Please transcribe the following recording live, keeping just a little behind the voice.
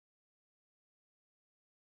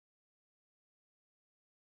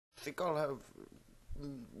think I'll have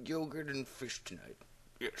yogurt and fish tonight.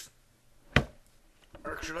 Yes.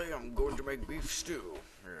 Actually, I'm going to make beef stew.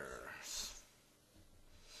 Yes.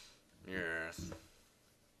 Yes.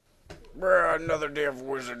 Another day of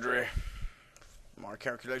wizardry. If my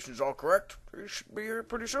calculations all correct, he should be here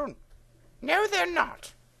pretty soon. No, they're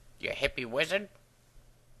not. You hippie wizard.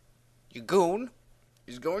 You goon.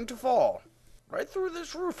 He's going to fall right through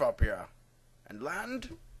this roof up here and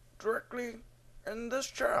land directly in this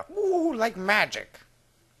chair. Ooh, like magic.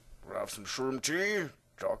 We'll have some shroom tea,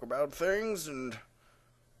 talk about things, and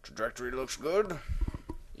trajectory looks good.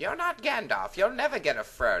 You're not Gandalf. You'll never get a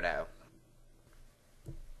Frodo.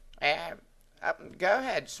 Go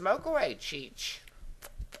ahead. Smoke away, Cheech.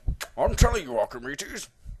 I'm telling you, Archimedes.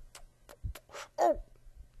 Oh!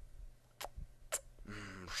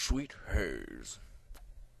 Sweet haze.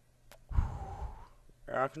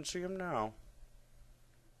 I can see him now.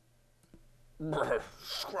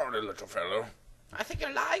 Scrawny little fellow. I think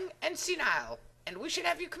you're lying and senile, and we should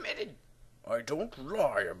have you committed. I don't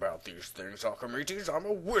lie about these things, Archimedes. I'm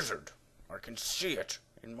a wizard. I can see it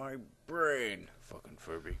in my brain. Fucking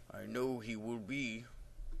Furby. I know he will be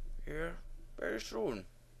here very soon.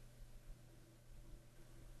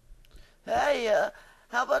 Hey,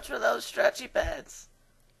 how much for those stretchy pants?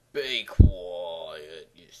 Be quiet.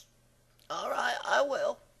 Yes. Alright, I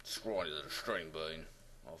will. Scrawny little string bean.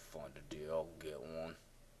 I'll find a deal. I'll get one.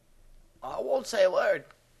 I won't say a word.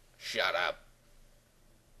 Shut up.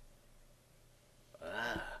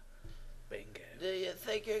 Bingo. Do you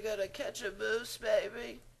think you're gonna catch a moose,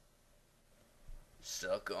 baby?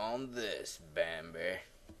 Suck on this, Bambi.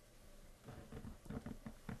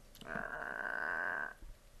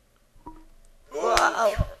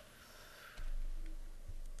 Wow.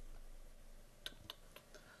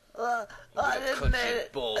 I didn't mean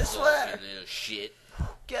it. I swear. Off, you little shit.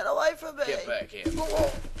 Get away from me. Get back here.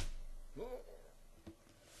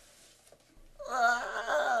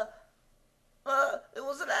 It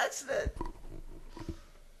was an accident.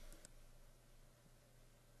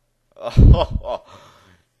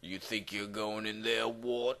 You think you're going in there,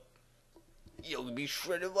 what? You'll be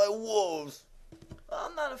shredded by wolves.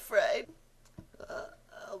 I'm not afraid.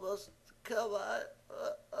 Almost. Come on.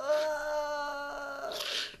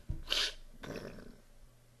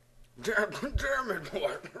 Damn it,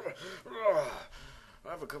 boy. I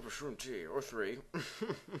have a cup of shroom tea, or 3.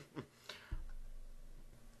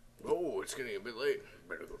 Oh, it's getting a bit late.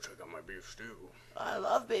 Better go check out my beef stew. I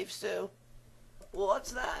love beef stew.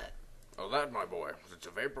 What's that? Oh, that, my boy, it's a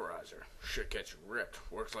vaporizer. Shit gets you ripped.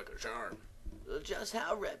 Works like a charm. Just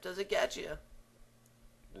how ripped does it get you?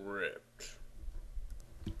 Ripped.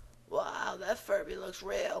 Wow, that Furby looks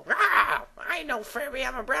real. Ah, I ain't no Furby.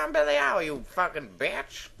 I'm a brown billy owl, you fucking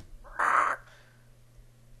bitch. Ah.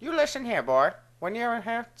 You listen here, boy. When you're in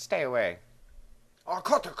here, stay away. Oh,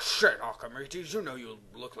 cut the shit, Archimedes. You know you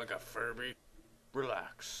look like a Furby.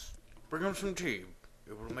 Relax. Bring him some tea.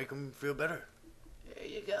 It will make him feel better. Here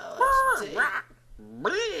you go. Have some tea.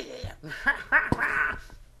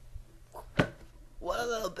 What a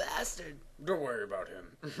little bastard. Don't worry about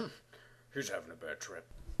him. He's having a bad trip.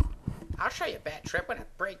 I'll show you a bad trip when I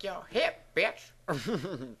break your hip, bitch.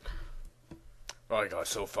 I got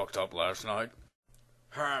so fucked up last night.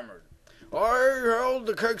 Hammered. I held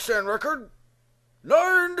the cake stand record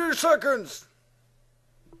 90 seconds.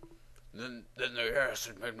 Then the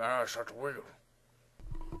acid made my eyes start to wiggle.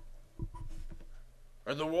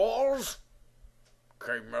 And the walls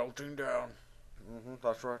came melting down.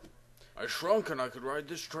 That's right. I shrunk and I could ride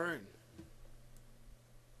this train.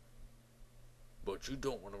 But you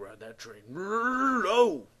don't want to ride that train.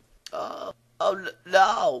 No!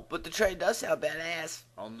 No, but the train does sound badass.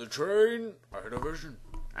 On the train, I had a vision.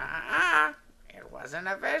 It wasn't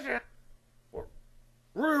a vision. What?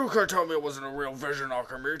 You can't tell me it wasn't a real vision,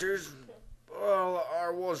 Archimedes. Well, I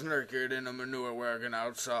was naked in a manure wagon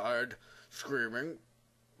outside, screaming.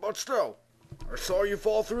 But still, I saw you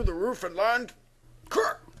fall through the roof and land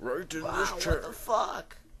right in this chair. What the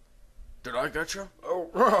fuck? Did I get you? Oh,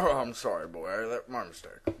 I'm sorry, boy. That's my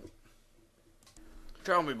mistake.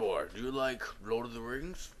 Tell me, boy, do you like Lord of the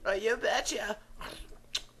Rings? You betcha.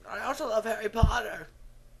 I also love Harry Potter.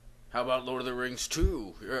 How about Lord of the Rings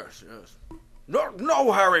 2? Yes.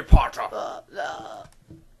 No Harry Potter! No.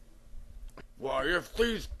 Why, if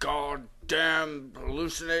these goddamn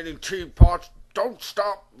hallucinating teapots don't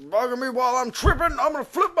stop bugging me while I'm tripping, I'm gonna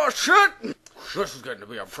flip my shit! This is getting to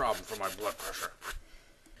be a problem for my blood pressure.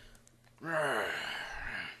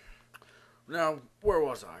 Now, where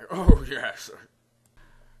was I? Oh, yes.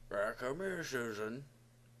 Come here, Susan.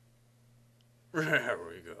 There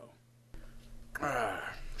we go.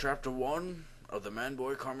 Chapter 1, of the Man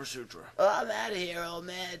Boy Karma Sutra. Oh, I'm out of here, old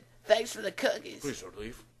man. Thanks for the cookies. Please don't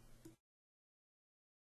leave.